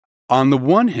on the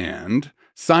one hand,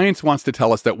 science wants to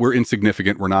tell us that we're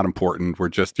insignificant, we're not important, we're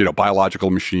just, biological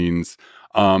machines.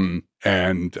 So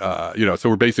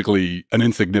we're basically an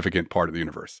insignificant part of the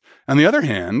universe. On the other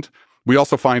hand, we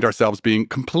also find ourselves being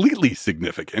completely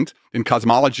significant. In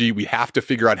cosmology, we have to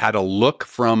figure out how to look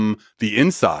from the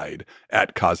inside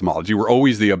at cosmology. We're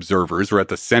always the observers. We're at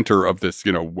the center of this,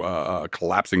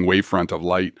 collapsing wavefront of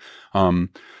light.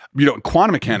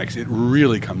 Quantum mechanics, it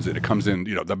really comes in. It comes in,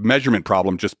 the measurement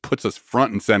problem just puts us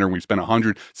front and center. We've spent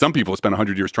some people have spent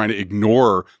 100 years trying to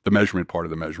ignore the measurement part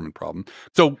of the measurement problem.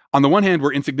 So on the one hand,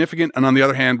 we're insignificant, and on the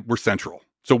other hand, we're central.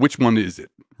 So which one is it,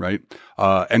 right?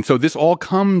 And so this all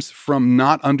comes from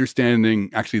not understanding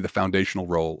actually the foundational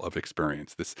role of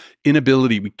experience. This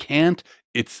inability, we can't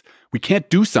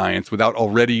do science without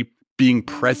already being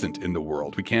present in the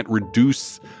world. We can't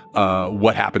reduce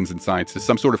what happens in science to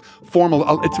some sort of formal.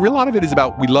 A lot of it is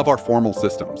about we love our formal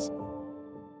systems.